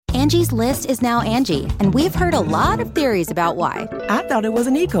Angie's List is now Angie, and we've heard a lot of theories about why. I thought it was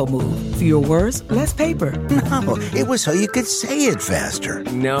an eco move. Fewer words, less paper. No, it was so you could say it faster.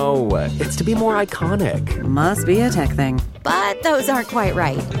 No, it's to be more iconic. Must be a tech thing. But those aren't quite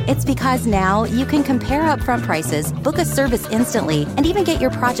right. It's because now you can compare upfront prices, book a service instantly, and even get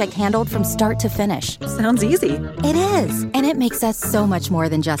your project handled from start to finish. Sounds easy. It is, and it makes us so much more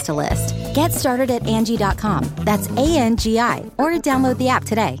than just a list. Get started at Angie.com. That's ANGI, or download the app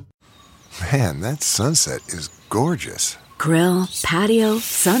today. Man, that sunset is gorgeous. Grill, patio,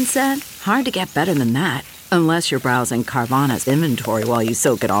 sunset. Hard to get better than that. Unless you're browsing Carvana's inventory while you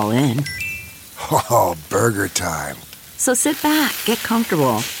soak it all in. Oh, burger time. So sit back, get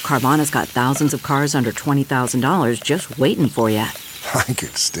comfortable. Carvana's got thousands of cars under $20,000 just waiting for you. I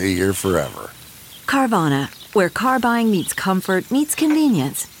could stay here forever. Carvana, where car buying meets comfort meets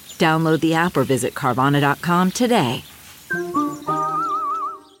convenience. Download the app or visit Carvana.com today.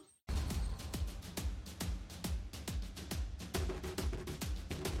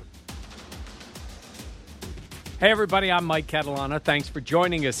 Hey, everybody, I'm Mike Catalana. Thanks for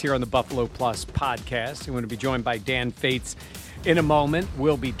joining us here on the Buffalo Plus podcast. I'm going to be joined by Dan Fetes in a moment.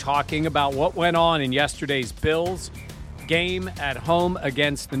 We'll be talking about what went on in yesterday's Bills game at home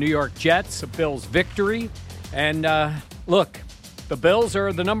against the New York Jets, a Bills victory. And look, the Bills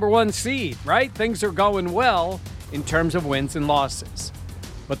are the number one seed, right? Things are going well in terms of wins and losses,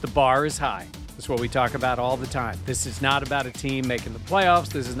 but the bar is high. That's what we talk about all the time. This is not about a team making the playoffs.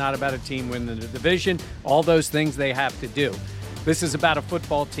 This is not about a team winning the division. All those things they have to do. This is about a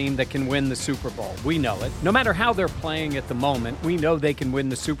football team that can win the Super Bowl. We know it. No matter how they're playing at the moment, we know they can win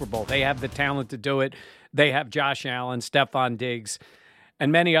the Super Bowl. They have the talent to do it. They have Josh Allen, Stephon Diggs,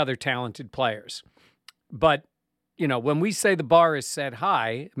 and many other talented players. But, you know, when we say the bar is set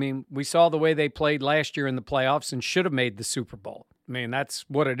high, I mean, we saw the way they played last year in the playoffs and should have made the Super Bowl. I mean, that's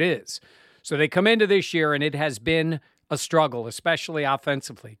what it is. So they come into this year, and it has been a struggle, especially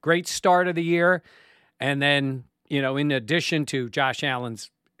offensively. Great start of the year, and then, you know, in addition to Josh Allen's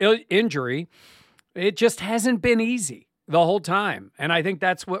injury, it just hasn't been easy the whole time. And I think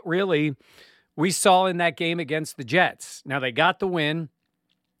that's what really we saw in that game against the Jets. Now, they got the win,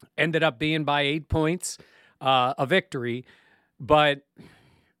 ended up being by 8 points, a victory. But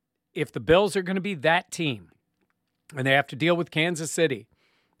if the Bills are going to be that team, and they have to deal with Kansas City,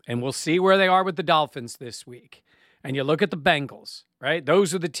 and we'll see where they are with the Dolphins this week. And you look at the Bengals, right?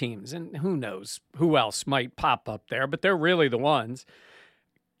 Those are the teams. And who knows who else might pop up there, but they're really the ones.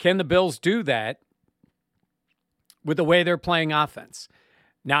 Can the Bills do that with the way they're playing offense?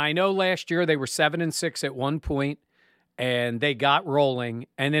 Now, I know last year they were 7-6 at one point, and they got rolling.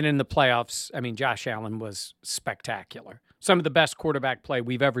 And then in the playoffs, I mean, Josh Allen was spectacular. Some of the best quarterback play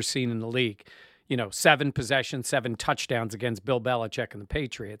we've ever seen in the league. You know, 7 possessions, 7 touchdowns against Bill Belichick and the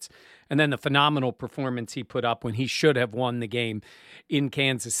Patriots. And then the phenomenal performance he put up when he should have won the game in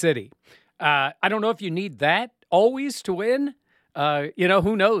Kansas City. I don't know if you need that always to win. You know,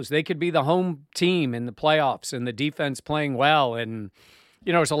 who knows? They could be the home team in the playoffs and the defense playing well. And,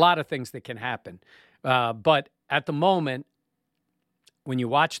 you know, there's a lot of things that can happen. But at the moment, when you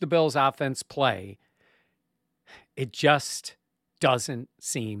watch the Bills offense play, it just doesn't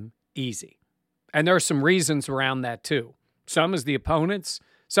seem easy. And there are some reasons around that, too. Some is the opponents.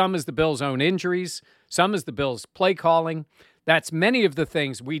 Some is the Bills' own injuries. Some is the Bills' play calling. That's many of the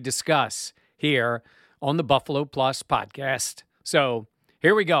things we discuss here on the Buffalo Plus podcast. So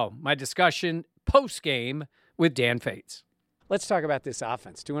here we go. My discussion post-game with Dan Fetes. Let's talk about this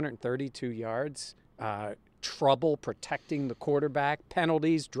offense. 232 yards, trouble protecting the quarterback,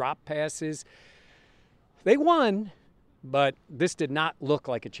 penalties, drop passes. They won. But this did not look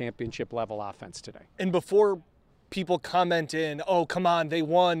like a championship-level offense today. And before people comment in, oh, come on, they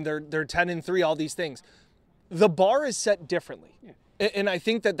won, they're 10-3, all these things, the bar is set differently. Yeah. And I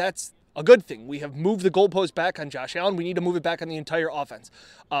think that that's a good thing. We have moved the goalpost back on Josh Allen. We need to move it back on the entire offense.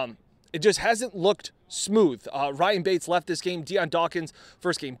 It just hasn't looked smooth. Ryan Bates left this game. Deion Dawkins,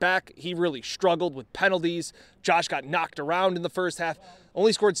 first game back, he really struggled with penalties. Josh got knocked around in the first half.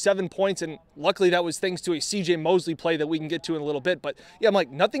 Only scored 7 points, and luckily that was thanks to a C.J. Mosley play that we can get to in a little bit. But, yeah, I'm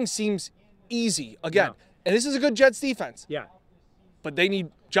like, nothing seems easy again. No. And this is a good Jets defense. Yeah. But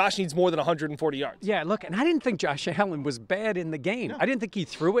Josh needs more than 140 yards. Yeah, look, and I didn't think Josh Allen was bad in the game. No. I didn't think he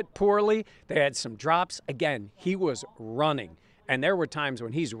threw it poorly. They had some drops. Again, he was running. And there were times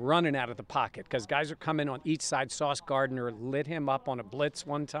when he's running out of the pocket because guys are coming on each side. Sauce Gardner lit him up on a blitz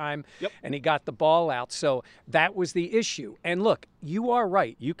one time, and he got the ball out. So that was the issue. And look, you are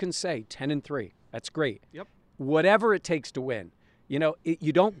right. You can say 10-3. That's great. Yep. Whatever it takes to win. You know,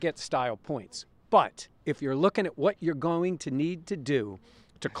 you don't get style points. But if you're looking at what you're going to need to do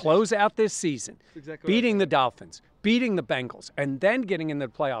to close out this season, exactly beating the Dolphins, beating the Bengals, and then getting into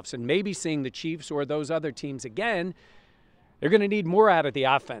the playoffs and maybe seeing the Chiefs or those other teams again, they're going to need more out of the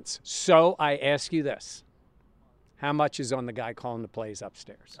offense. So I ask you this. How much is on the guy calling the plays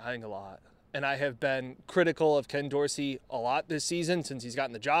upstairs? I think a lot. And I have been critical of Ken Dorsey a lot this season since he's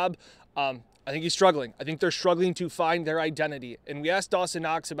gotten the job. I think he's struggling. I think they're struggling to find their identity. And we asked Dawson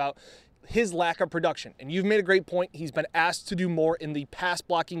Knox about his lack of production. And you've made a great point. He's been asked to do more in the pass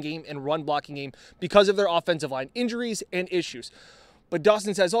blocking game and run blocking game because of their offensive line injuries and issues. But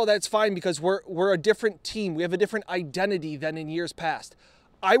Dawson says, oh, that's fine because we're a different team. We have a different identity than in years past.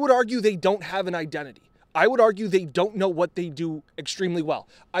 I would argue they don't have an identity. I would argue they don't know what they do extremely well.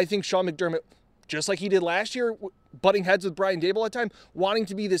 I think Sean McDermott, just like he did last year, butting heads with Brian Daboll at time, wanting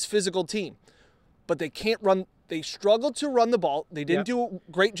to be this physical team. But they can't run. They struggled to run the ball. They didn't do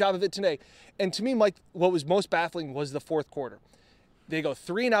a great job of it today. And to me, Mike, what was most baffling was the fourth quarter. They go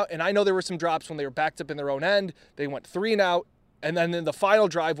 3 and out, and I know there were some drops when they were backed up in their own end. They went 3 and out, and then in the final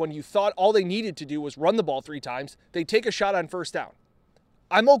drive, when you thought all they needed to do was run the ball 3 times, they take a shot on first down.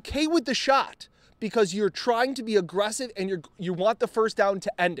 I'm okay with the shot because you're trying to be aggressive and you want the first down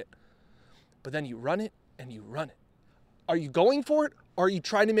to end it. But then you run it and you run it. Are you going for it, or are you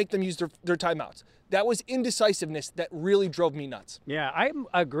trying to make them use their timeouts? That was indecisiveness that really drove me nuts. Yeah, I'm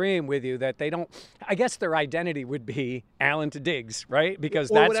agreeing with you that they don't – I guess their identity would be Allen to Diggs, right? Because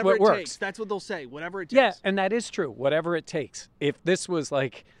that's what works. Takes. That's what they'll say, whatever it takes. Yeah, and that is true, whatever it takes. If this was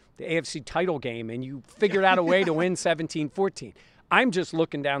like the AFC title game and you figured out a way to win 17-14, I'm just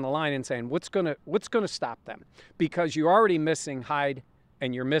looking down the line and saying, what's gonna stop them? Because you're already missing Hyde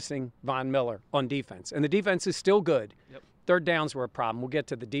and you're missing Von Miller on defense. And the defense is still good. Yep. Third downs were a problem. We'll get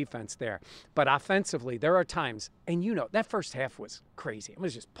to the defense there. But offensively, there are times, and you know, that first half was crazy. It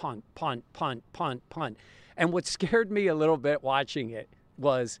was just punt, punt, punt, punt, punt. And what scared me a little bit watching it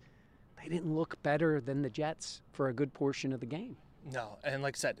was they didn't look better than the Jets for a good portion of the game. No, and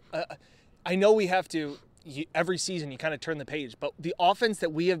like I said, I know we have to, every season you kind of turn the page, but the offense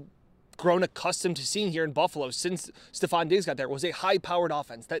that we have grown accustomed to seeing here in Buffalo since Stephon Diggs got there was a high-powered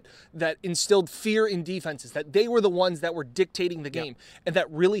offense that instilled fear in defenses, that they were the ones that were dictating the game, and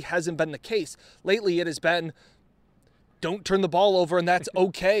that really hasn't been the case. Lately it has been, don't turn the ball over and that's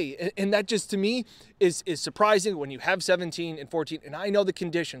okay. And that just, to me, is surprising when you have 17 and 14, and I know the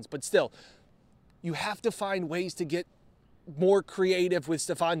conditions, but still, you have to find ways to get more creative with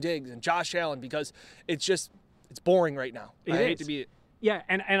Stephon Diggs and Josh Allen because it's boring right now. I hate to be... Yeah,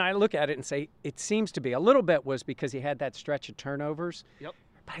 and I look at it and say it seems to be a little bit was because he had that stretch of turnovers. Yep.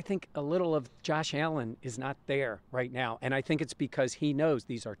 But I think a little of Josh Allen is not there right now. And I think it's because he knows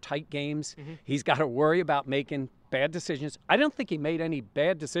these are tight games. Mm-hmm. He's got to worry about making bad decisions. I don't think he made any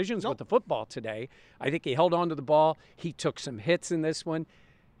bad decisions with the football today. I think he held on to the ball. He took some hits in this one.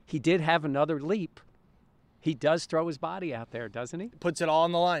 He did have another leap. He does throw his body out there, doesn't he? Puts it all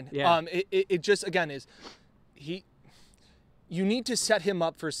on the line. Yeah. It just, again, is you need to set him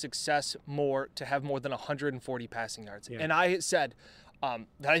up for success more to have more than 140 passing yards. Yeah. And I said that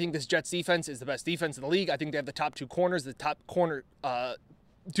I think this Jets defense is the best defense in the league. I think they have the top 2 corners, the top corner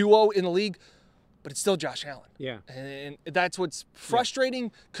duo in the league, but it's still Josh Allen. Yeah. And that's what's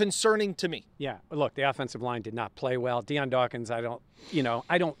frustrating, concerning to me. Yeah. Look, the offensive line did not play well. Deion Dawkins, I don't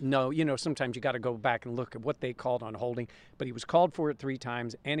know. Sometimes you got to go back and look at what they called on holding, but he was called for it 3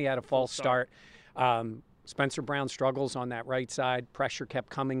 times, and he had a false start. Spencer Brown struggles on that right side. Pressure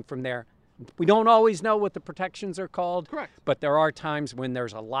kept coming from there. We don't always know what the protections are called. Correct. But there are times when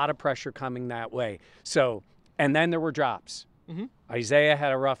there's a lot of pressure coming that way. So, and then there were drops. Mm-hmm. Isaiah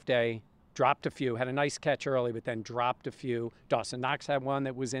had a rough day, dropped a few, had a nice catch early, but then dropped a few. Dawson Knox had one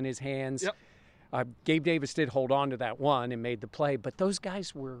that was in his hands. Yep. Gabe Davis did hold on to that one and made the play. But those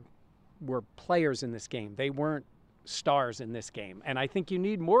guys were players in this game. They weren't stars in this game. And I think you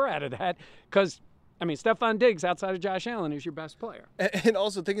need more out of that because – Stephon Diggs, outside of Josh Allen, is your best player. And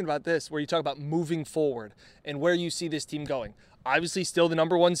also thinking about this, where you talk about moving forward and where you see this team going. Obviously, still the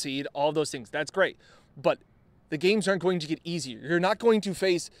number 1 seed, all of those things. That's great. But the games aren't going to get easier. You're not going to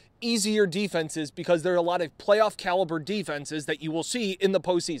face easier defenses because there are a lot of playoff caliber defenses that you will see in the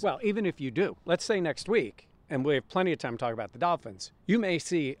postseason. Well, even if you do, let's say next week, and we have plenty of time to talk about the Dolphins, you may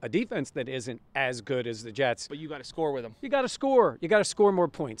see a defense that isn't as good as the Jets. But you got to score with them. You got to score. You got to score more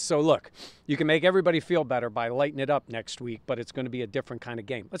points. So, look, you can make everybody feel better by lighting it up next week, but it's going to be a different kind of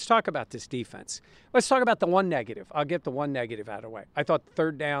game. Let's talk about this defense. Let's talk about the one negative. I'll get the one negative out of the way. I thought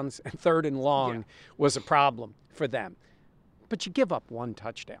third downs and third and long was a problem for them. But you give up 1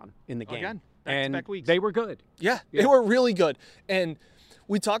 touchdown in the game. Again, back-to-back weeks. They were good. Yeah, they were really good. And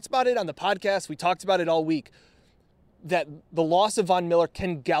we talked about it on the podcast. We talked about it all week. that the loss of Von Miller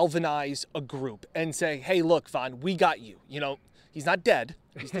can galvanize a group and say, hey, look, Von, we got you. You know, he's not dead.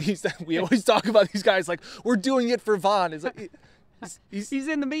 We always talk about these guys like, we're doing it for Von. It's like, he's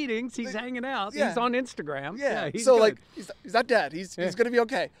in the meetings. He's hanging out. Yeah. He's on Instagram. Yeah, he's so good. like he's not dead. He's going to be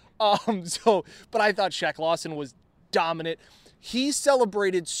okay. But I thought Shaq Lawson was dominant. He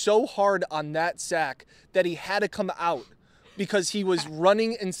celebrated so hard on that sack that he had to come out because he was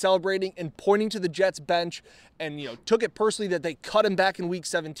running and celebrating and pointing to the Jets bench and, you know, took it personally that they cut him back in week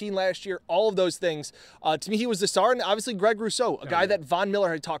 17 last year. All of those things. To me, he was the star. And obviously Greg Rousseau, a guy that Von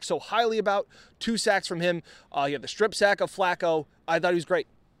Miller had talked so highly about. 2 sacks from him. He had the strip sack of Flacco. I thought he was great.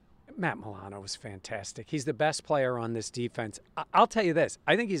 Matt Milano was fantastic. He's the best player on this defense. I'll tell you this.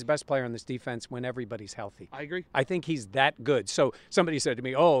 I think he's the best player on this defense when everybody's healthy. I agree. I think he's that good. So somebody said to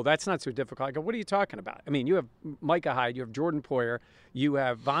me, oh, that's not so difficult. I go, what are you talking about? I mean, you have Micah Hyde, you have Jordan Poyer, you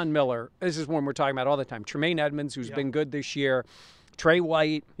have Von Miller. This is one we're talking about all the time. Tremaine Edmonds, who's been good this year. Trey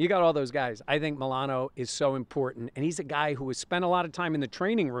White, you got all those guys. I think Milano is so important, and he's a guy who has spent a lot of time in the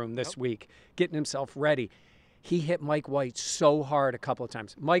training room this week getting himself ready. He hit Mike White so hard a couple of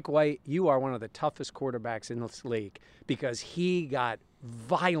times. Mike White, you are one of the toughest quarterbacks in this league because he got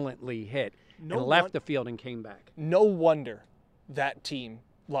violently hit and left the field and came back. No wonder that team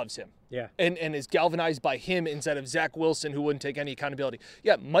loves him. Yeah. And is galvanized by him instead of Zach Wilson, who wouldn't take any accountability.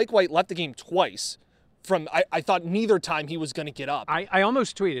 Yeah, Mike White left the game twice. I thought neither time he was going to get up. I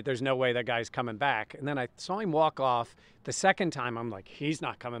almost tweeted, there's no way that guy's coming back. And then I saw him walk off. The second time, I'm like, he's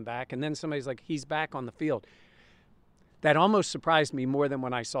not coming back. And then somebody's like, he's back on the field. That almost surprised me more than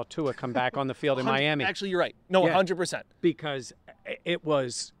when I saw Tua come back on the field in Miami. Actually, you're right. No, Yeah. 100%. Because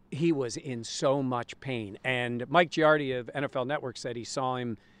he was in so much pain. And Mike Giardi of NFL Network said he saw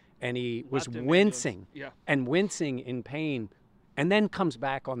him and he was wincing and wincing in pain and then comes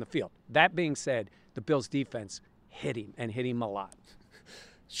back on the field. That being said, the Bills defense hit him and hit him a lot.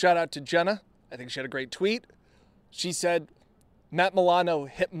 Shout out to Jenna. I think she had a great tweet. She said, Matt Milano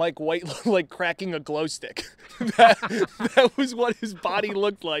hit Mike White like cracking a glow stick. that was what his body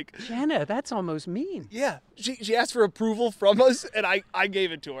looked like. Jenna, that's almost mean. Yeah. She asked for approval from us, and I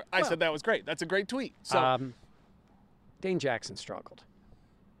gave it to her. I said that was great. That's a great tweet. So Dane Jackson struggled.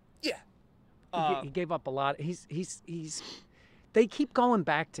 Yeah. He gave up a lot. They keep going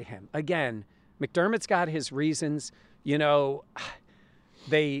back to him. Again, McDermott's got his reasons. Kyer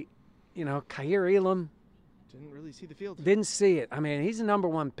Elam didn't really see the field. Didn't see it. I mean, he's a number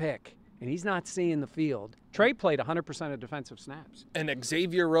 1 pick, and he's not seeing the field. Trey played 100% of defensive snaps. And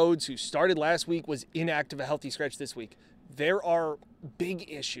Xavier Rhodes, who started last week, was inactive, a healthy scratch this week. There are big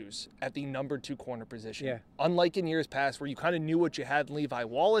issues at the number 2 corner position. Yeah. Unlike in years past where you kind of knew what you had in Levi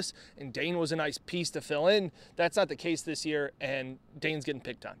Wallace and Dane was a nice piece to fill in. That's not the case this year, and Dane's getting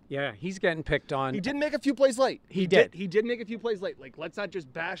picked on. Yeah, he's getting picked on. He did make a few plays late. He did. He did make a few plays late. Like, let's not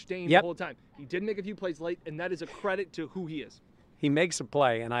just bash Dane the whole time. He did make a few plays late, and that is a credit to who he is. He makes a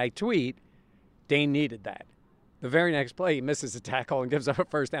play, and I tweet, Dane needed that. The very next play, he misses a tackle and gives up a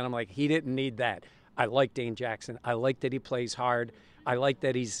first down. I'm like, he didn't need that. I like Dane Jackson. I like that he plays hard. I like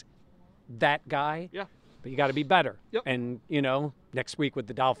that he's that guy. Yeah. But you got to be better. Yep. And, next week with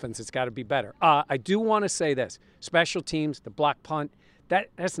the Dolphins, it's got to be better. I do want to say this. Special teams, the block punt,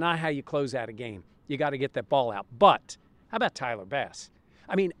 that's not how you close out a game. You got to get that ball out. But how about Tyler Bass?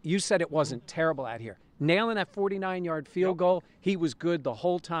 I mean, you said it wasn't terrible out here. Nailing that 49-yard field goal, he was good the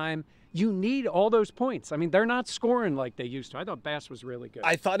whole time. You need all those points. I mean, they're not scoring like they used to. I thought Bass was really good.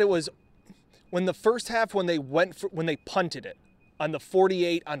 I thought it was when the first half, when they punted it on the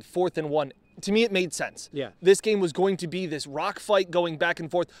 48 on 4th and 1, to me it made sense. Yeah. This game was going to be this rock fight going back and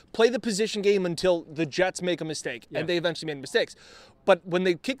forth, play the position game until the Jets make a mistake, and they eventually made mistakes. But when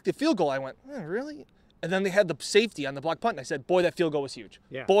they kicked the field goal, I went, really? And then they had the safety on the block punt, and I said, boy, that field goal was huge.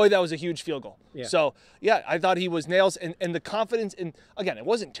 Yeah. Boy, that was a huge field goal. Yeah. So, I thought he was nails, and the confidence in, again, it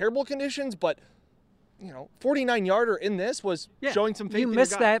wasn't terrible conditions, but 49-yarder in this was showing some faith. You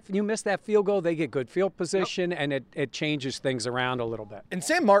miss that field goal, they get good field position, and it changes things around a little bit. And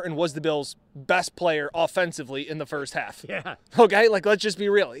Sam Martin was the Bills' best player offensively in the first half. Yeah. Okay, let's just be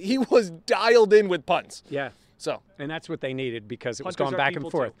real. He was dialed in with punts. Yeah. So. And that's what they needed because it was Punters going are back and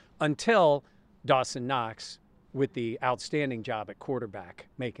people forth too. until Dawson Knox with the outstanding job at quarterback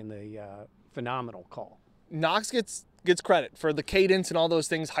making the phenomenal call. Knox gets credit for the cadence and all those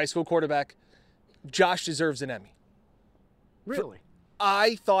things, high school quarterback. Josh deserves an Emmy. Really?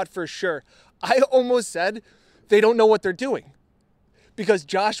 I thought for sure. I almost said they don't know what they're doing because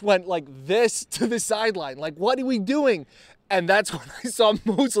Josh went like this to the sideline. Like, what are we doing? And that's when I saw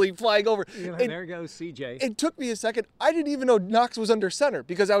Mosley flying over. There goes CJ. It took me a second. I didn't even know Knox was under center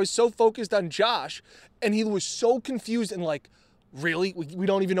because I was so focused on Josh, and he was so confused and like, really? We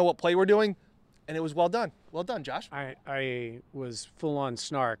don't even know what play we're doing? And it was well done. Well done, Josh. I was full-on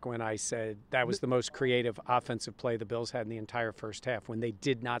snark when I said that was the most creative offensive play the Bills had in the entire first half when they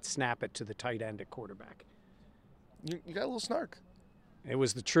did not snap it to the tight end at quarterback. You got a little snark. It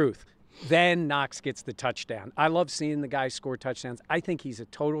was the truth. Then Knox gets the touchdown. I love seeing the guy score touchdowns. I think he's a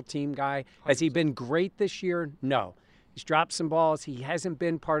total team guy. Has he been great this year? No. He's dropped some balls. He hasn't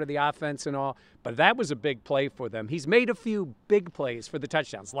been part of the offense and all, but that was a big play for them. He's made a few big plays for the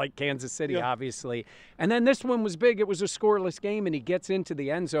touchdowns, like Kansas City, obviously. And then this one was big. It was a scoreless game, and he gets into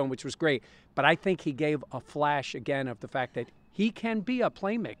the end zone, which was great. But I think he gave a flash, again, of the fact that he can be a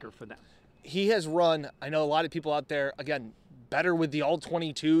playmaker for them. He has run, I know a lot of people out there, again, better with the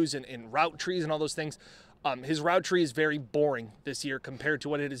all-22s and route trees and all those things. His route tree is very boring this year compared to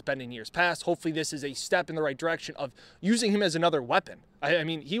what it has been in years past. Hopefully this is a step in the right direction of using him as another weapon. I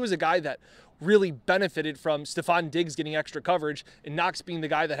mean, he was a guy that really benefited from Stephon Diggs getting extra coverage and Knox being the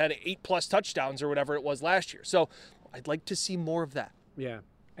guy that had 8+ touchdowns or whatever it was last year. So I'd like to see more of that. Yeah.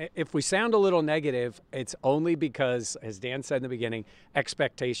 If we sound a little negative, it's only because, as Dan said in the beginning,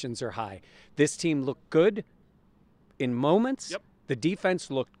 expectations are high. This team looked good in moments. Yep. The defense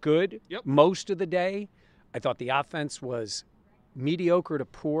looked good most of the day. I thought the offense was mediocre to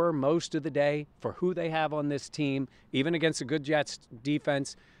poor most of the day for who they have on this team, even against a good Jets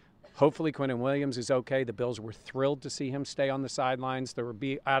defense. Hopefully Quinnen Williams is okay. The Bills were thrilled to see him stay on the sidelines. They would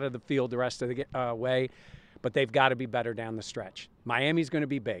be out of the field the rest of the way, but they've got to be better down the stretch. Miami's going to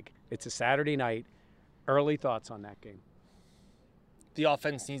be big. It's a Saturday night. Early thoughts on that game? The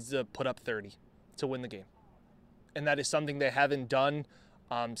offense needs to put up 30 to win the game. And that is something they haven't done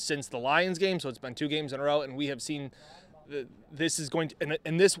since the Lions game. So it's been 2 games in a row, and we have seen this is going to,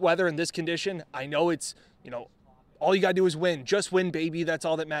 in this weather, in this condition, I know it's, all you got to do is win. Just win, baby. That's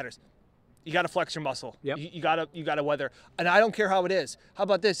all that matters. You got to flex your muscle. Yep. You got to weather. And I don't care how it is. How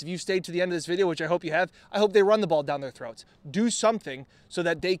about this? If you stayed to the end of this video, which I hope you have, I hope they run the ball down their throats. Do something so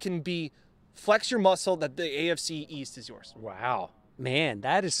that they can flex your muscle, that the AFC East is yours. Wow. Man,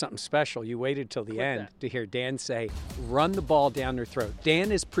 that is something special. You waited till the end to hear Dan say, run the ball down their throat.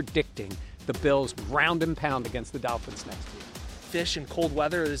 Dan is predicting the Bills ground and pound against the Dolphins next week. Fish in cold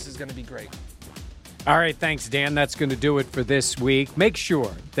weather, this is going to be great. All right, thanks, Dan. That's going to do it for this week. Make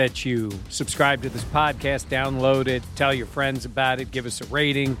sure that you subscribe to this podcast, download it, tell your friends about it, give us a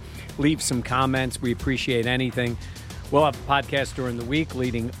rating, leave some comments. We appreciate anything. We'll have a podcast during the week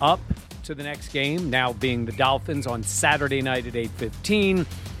leading up to the next game, now being the Dolphins on Saturday night at 8:15.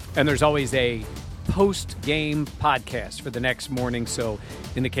 And there's always a post-game podcast for the next morning. So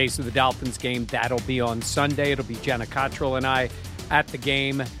in the case of the Dolphins game, that'll be on Sunday. It'll be Jenna Cottrell and I at the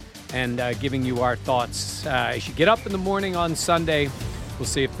game and giving you our thoughts. As you get up in the morning on Sunday, we'll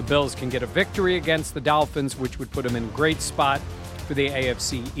see if the Bills can get a victory against the Dolphins, which would put them in a great spot for the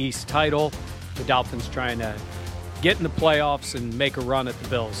AFC East title. The Dolphins trying to get in the playoffs and make a run at the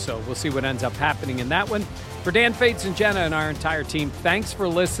Bills. So we'll see what ends up happening in that one. For Dan Fates and Jenna and our entire team, thanks for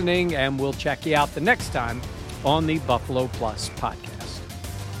listening, and we'll check you out the next time on the Buffalo Plus podcast.